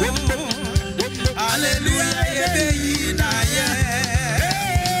 Hallelujah, hallelujah, hallelujah,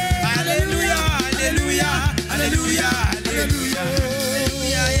 hallelujah, hallelujah, hallelujah,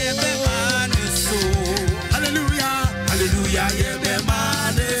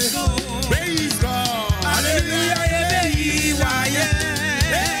 hallelujah, praise God, hallelujah, hallelujah,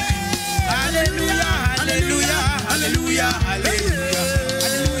 hallelujah, hallelujah,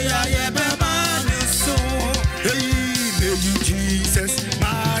 Jesus,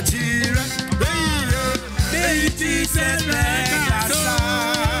 my jire. Jesus back us.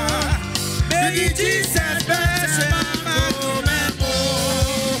 May Jesus back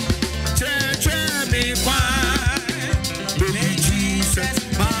me. May Jesus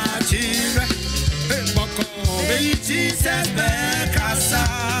my jire. May Jesus back us.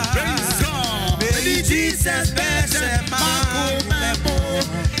 May Jesus back me.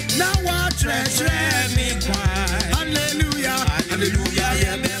 Now what treasure me. Hallelujah. Hallelujah.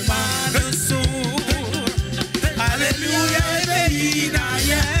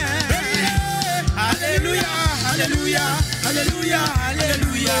 Hallelujah, hallelujah, hallelujah, hallelujah,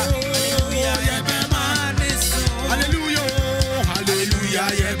 hallelujah,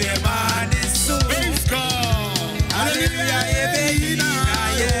 hallelujah, praise God, hallelujah, hallelujah,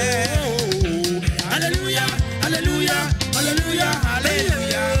 hallelujah, hallelujah, hallelujah,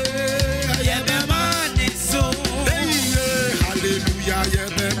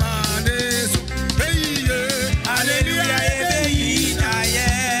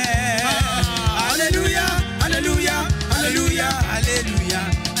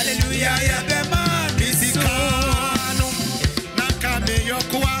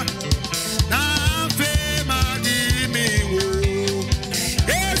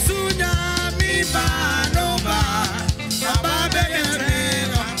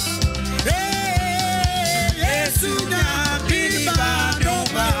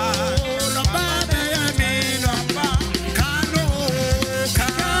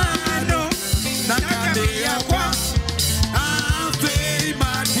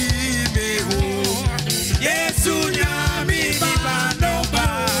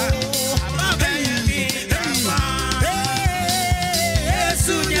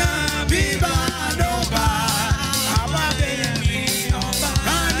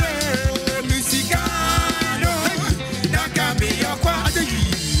 Your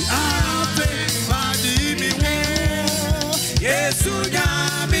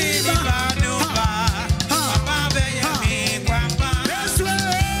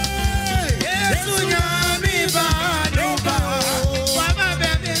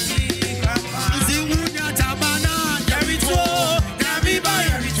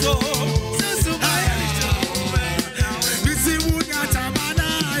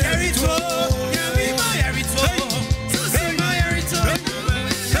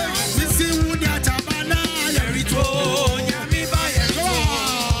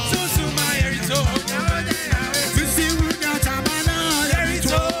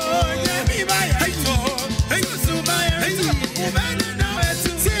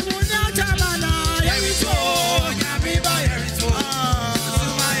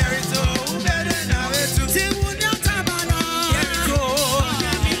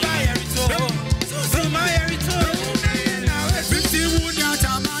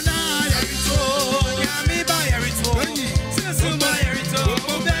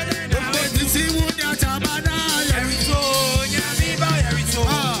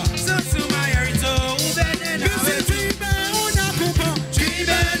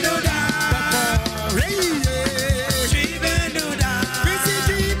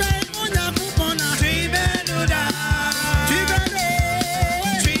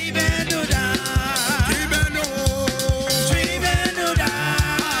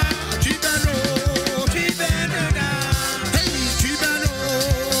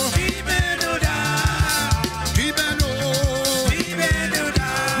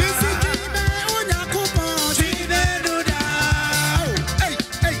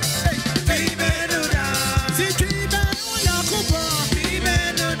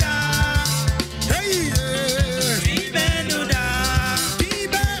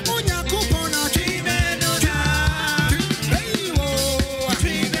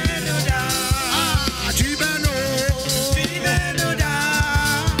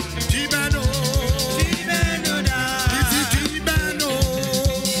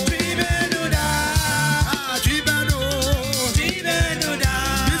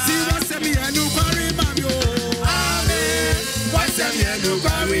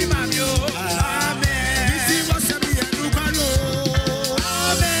kwari mamyo. Amen. Isi wasemi enu kwari.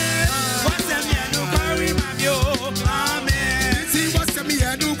 Amen. Wasemi enu kwari mamyo. Amen. Isi wasemi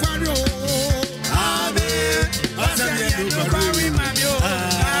enu kwari. Amen. Wasemi enu kwari mamyo.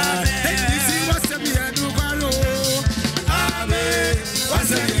 Amen. Isi wasemi enu kwari. Amen.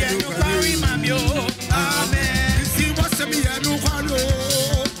 Wasemi enu kwari mamyo. Amen. Isi wasemi enu kwari.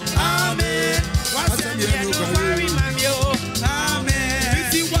 Amen. Wasemi enu kwari mamyo. Amen.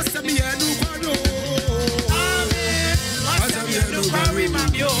 Isi wasemi enu kwari. Amen. Wasemi enu kwari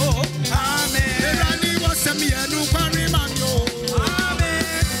mamyo. Amen. Erani wasemi enu kwari mamyo. Amen.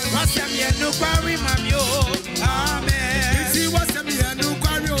 Wasemi enu kwari mamyo. Amen. Isi wasemi enu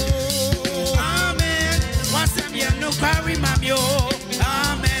kwari. Amen. Wasemi enu kwari mamyo.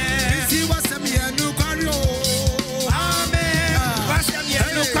 Amen. Isi wasemi enu kwari. Amen. Wasemi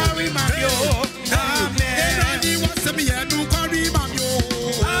enu kwari mamyo. Amen. Erani wasemi enu kwari mamyo.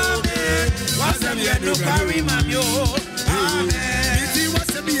 Amen. Wasemi enu kwari mamyo. Amen. Isi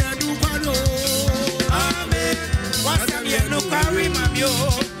wasemi enu kwari. Amen. Wasemi enu kwari mamyo.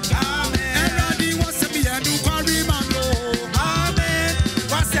 Amen. Erani wasemi enu kwari mamyo. Amen.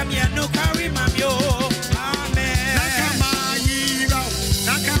 Wasemi enu kwari mamyo. Amen. Nakama yira,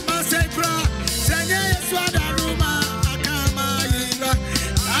 nakama sekra, senye Yesu adaruma, nakama yira,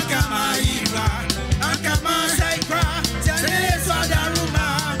 nakama yira, nakama sekra, senye Yesu adaruma,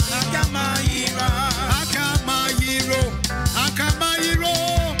 nakama yira, nakama yiro,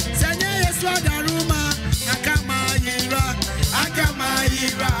 senye Yesu adaruma, nakama yira,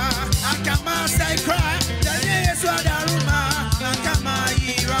 nakama sekra, senye Yesu adaruma, nakama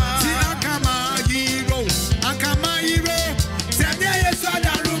yira, si nakama yiro, senye Yesu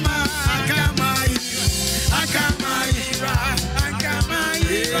adaruma, nakama yira,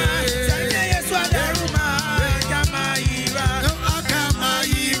 senye Yesu adaruma, nakama yira,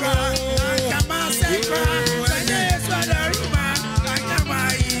 nakama sekra, senye Yesu adaruma, nakama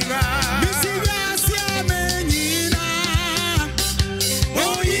yira. Misiga siamenyina,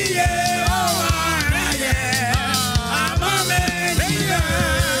 oyiye oaraye, amamenyina,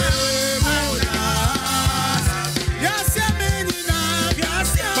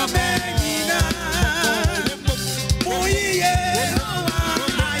 yasiamenyina, oyiye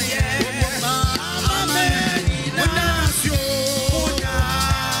oaraye, amamenyina, nasi,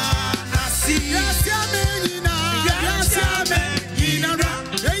 yasiamenyina,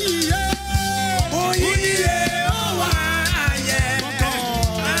 oyiye oaraye,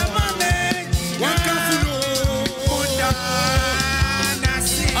 amamenyina,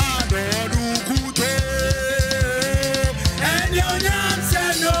 nasi, enyonyam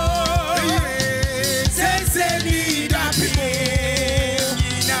seno, senseni dapi,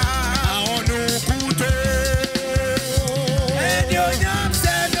 nyina, enyonyam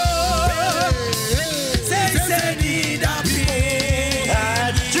seno, senseni dapi,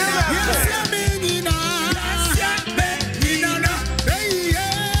 yasiamenyina,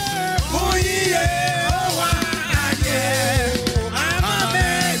 oyiye oaraye,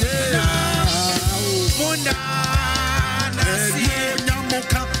 amamenyina, munda nasi,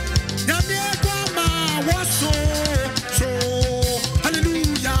 nyamuka, nyamiekwama waso, so,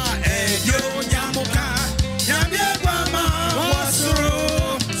 hallelujah, eyo nyamuka, nyamiekwama waso,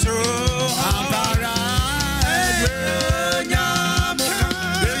 so, abara, eyo nyamuka,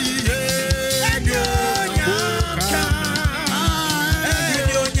 eyo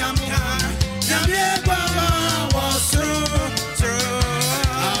nyamuka, nyamiekwama waso, so,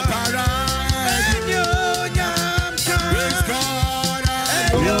 abara, eyo nyamuka, praise God,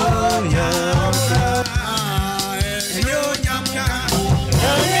 eyo nyamuka,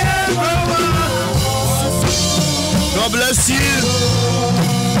 God bless you.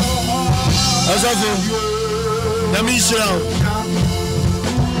 Asafo. Let me shout.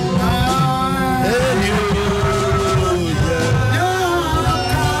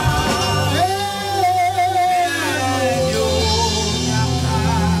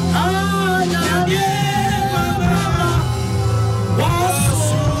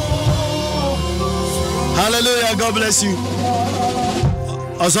 Hallelujah. God bless you.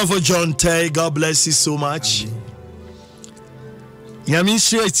 Also for John Teye, God bless you so much. Yamin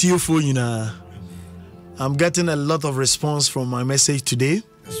straight to you for you now. I'm getting a lot of response from my message today.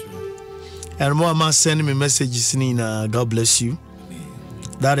 And more am sending me messages in God bless you.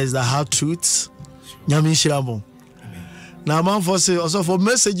 That is the hard truth. Yamin Shirabo. Now man for say also for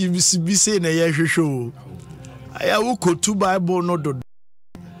messages be saying a show. I will go to Bible no do.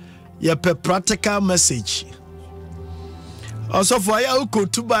 Ye practical message. Also for I will go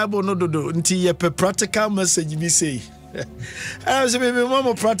to Bible no do until ye practical message be say. I say me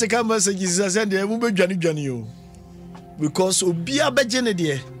mama practical messages I send there we be dwani you. Because obia begene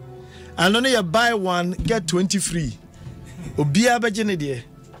there. And only you buy one get 20 free. Obia begene there.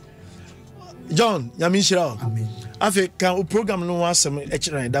 John, Yamin Shira. Amen. Afi can program no wasem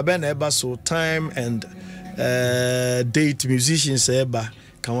echran da be na eba so time and date musicians eba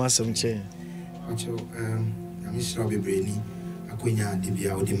kan wasem che. Acho Yamin Shira bebreni akonya de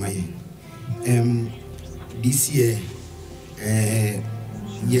bia odi maye. This year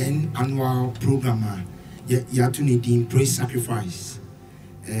yen annual program ya to need praise sacrifice.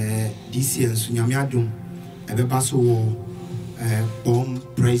 This year so nyame adom ebeba so wo Bomb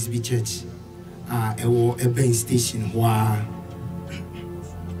Presby Church ewo eben station wa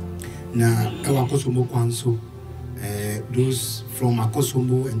na ewa Kosomo kwanso those from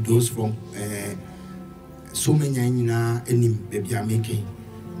Akosomo and those from so many nyina enim baby are making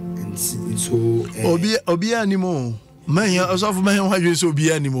and so obi animo man ya osofu man wa you so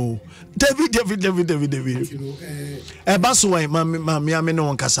obi animo David you know Ebasway mami ame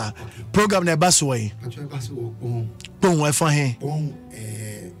no nkasa program na Ebasway bon wa fa he bon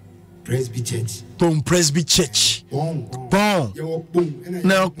Presby Church Presby Church bon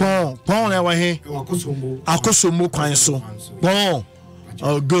na wa he Akosomo kwan so bon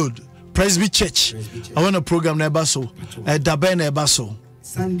oh good Presby Church I want a program na Ebaso dabe na Ebaso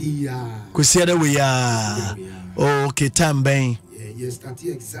Sunday kwesiada we ya okay time ben yes start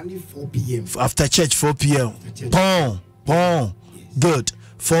here exactly 4 p.m. after church 4 p.m. Bon good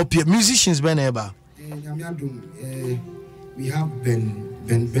 4 p.m. musicians ben eba we have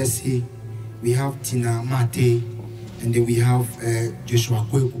Ben Bessie, we have Tina Mate, and then we have Joshua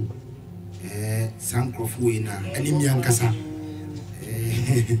Kweku, Sam Crawfordina, Enemy Yankasa,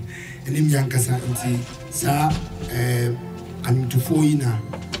 and Sa I'm to Foina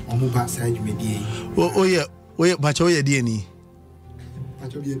on mobile side media. Oh yeah, but oh yeah, DNA.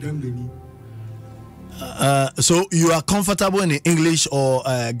 So you are comfortable in English or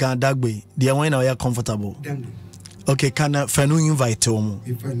Gandagbe? The one now you are comfortable. Okay, can Fenu invite you?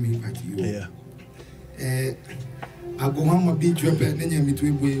 If I invite you, yeah. I go home a bit to a pen and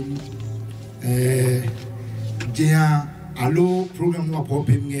between Jia allo program wa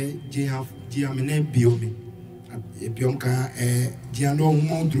popping Jia Mene Biomi. Pionka Jia no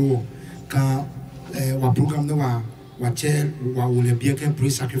more draw ka wa program no wa chair wa will be a pre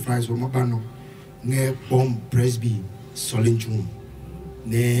sacrifice or mabano ne Bomb Presby Solinchum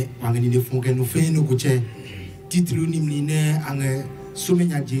ne wangani de funke no fe no kuche titulu nimni ne ange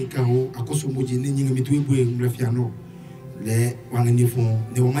somenya je ka ho Akosomo je ne nyinga mitu ebu mlafia no le wangani fun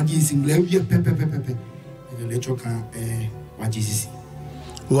ne wamaji single wi pepe le choka wajisi.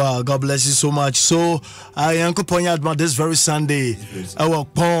 Wow, God bless you so much. So, I am about this very Sunday. Our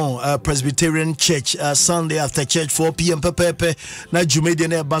Pong Presbyterian Church Sunday after church 4 p.m. Pepe na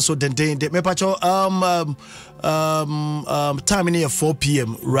Jumedian Basso Dente. Me pacho time in here 4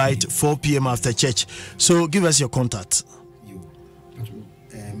 p.m. right? 4 p.m. after church. So give us your contact.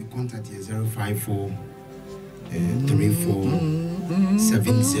 My contact is 054 34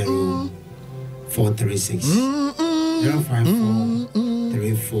 70 436 054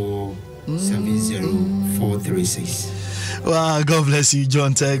 34 70 436. Wow, God bless you,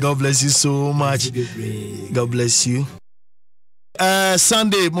 John Teye. God bless you so much. God bless you.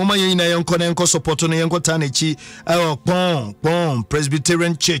 Sunday, mama yina yanko support no yanko tanechi Pong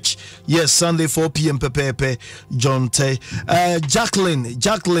Presbyterian Church. Yes, Sunday 4 p.m. Pepe John Teye. Jacqueline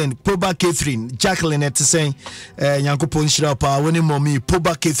Poba Catherine. Jacqueline at saying yanko ponshira pa woni mommy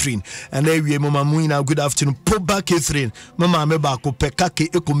Poba Catherine. And we mama muina good afternoon Poba Catherine. Mama meba ko pekake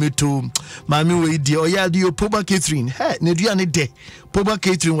ekometo. Mami we di oya di Poba Catherine. Hey, ne duane de. Poba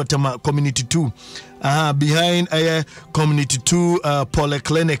Catherine watama community 2. Behind community 2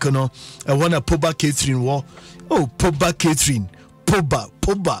 polyclinic no wanna Poba Catherine wo Poba Catherine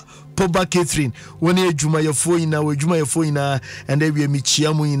Poba Catherine when you juma your phone and then we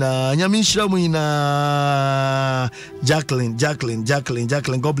michia mu ina nyamishira mu ina Jacqueline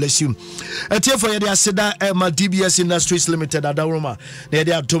God bless you. Etiye for yede aseda ma DBS Industries Limited adaroma na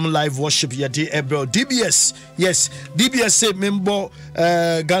yede Adom live worship yede ebro DBS. Yes, DBS say member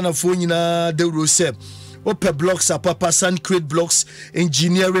Ghana phone ina de rose Ope blocks are Papa Sandcrete blocks,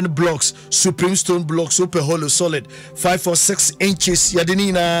 engineering blocks, Supreme Stone blocks, Ope hollow solid 5 or 6 inches.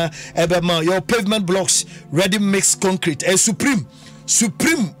 Yadinina ebema your pavement blocks, ready mixed concrete. Supreme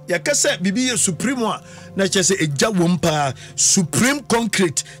yakasa bibi Supreme wa na chese eja wompa Supreme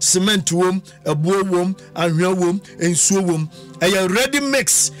concrete cement wom, ebuo wom, anhwa wom, ensuo wom. Ready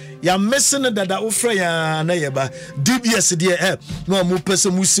mix ya missing that offer ya na yeba DBS there mo mo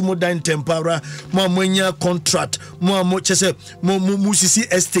person musimo dan tempora mo amanya contract mo chese mo sisi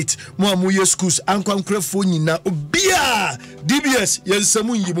estate mo ye schools ankwankrefo nyina obia DBS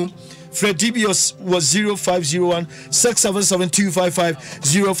yensamu yimu Fred DBS was 0501 677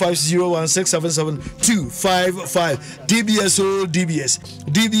 0501 677 DBS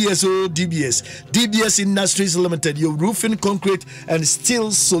DBS Industries Limited, your roofing, concrete and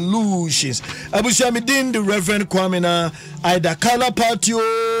steel solutions. Abushamidin, the Reverend Kwamena, Ida Color Party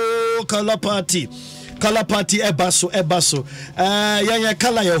ebaso ya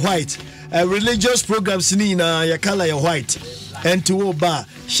color your white religious programs nina ya color your white and to oba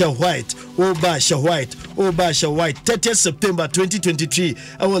sha white 30th September 2023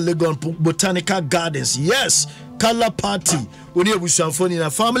 our Legon Botanical Gardens. Yes, color party oni abusuafo na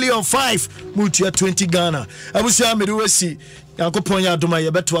family of 5 mutua 20 Ghana abusuafo medewesi yakopon ya adoma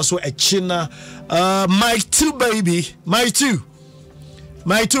ye beto so echina my two baby my two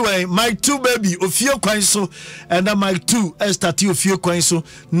baby ofio kwan so and my two start ofio kwan so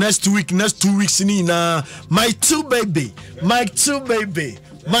next 2 weeks ni na my two baby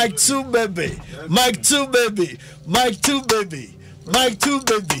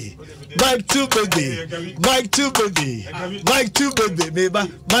meba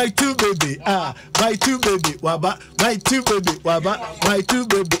my two baby waba my two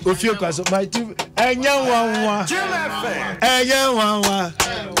baby ofio kwan so my two enya wanwa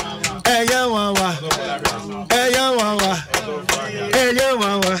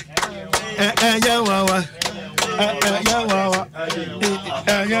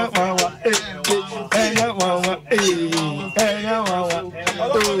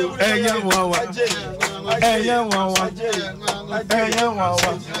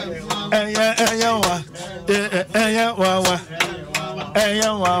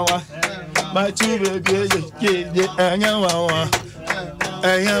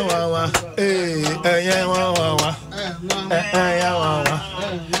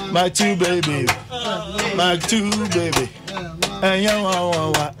my two baby my two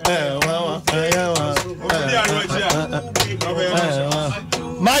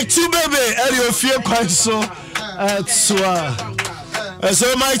baby Elio fear quite so so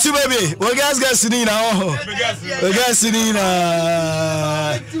my two baby we guys in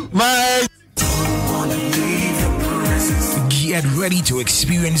my get ready to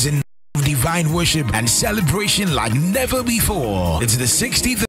experience divine worship and celebration like never before. It's the 60th